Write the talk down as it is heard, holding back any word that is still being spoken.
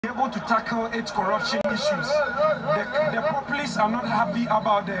able to tackle its corruption issues. The populists are not happy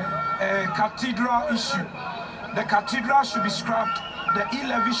about the cathedral issue. The cathedral should be scrapped, the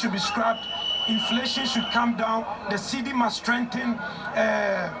e-levy should be scrapped, inflation should come down, the CD must strengthen,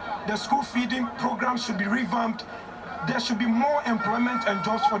 the school feeding program should be revamped. There should be more employment and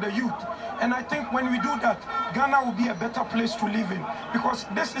jobs for the youth. And I think when we do that, Ghana will be a better place to live in, because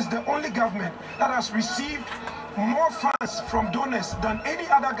this is the only government that has received more funds from donors than any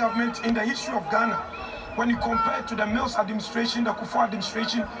other government in the history of Ghana. When you compare to the Mills administration, the Kufuor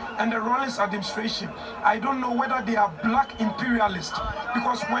administration, and the Rawlings administration, I don't know whether they are black imperialists,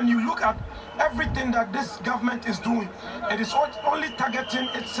 because when you look at everything that this government is doing, it is only targeting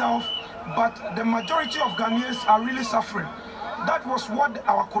itself, but the majority of Ghanaians are really suffering. That was what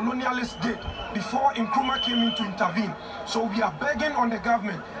our colonialists did before Nkrumah came in to intervene. So we are begging on the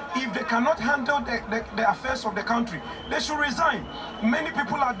government, if they cannot handle the affairs of the country, they should resign. Many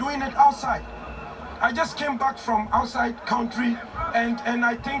people are doing it outside. I just came back from outside country, and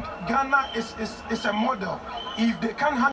I think Ghana is a model. If they can handle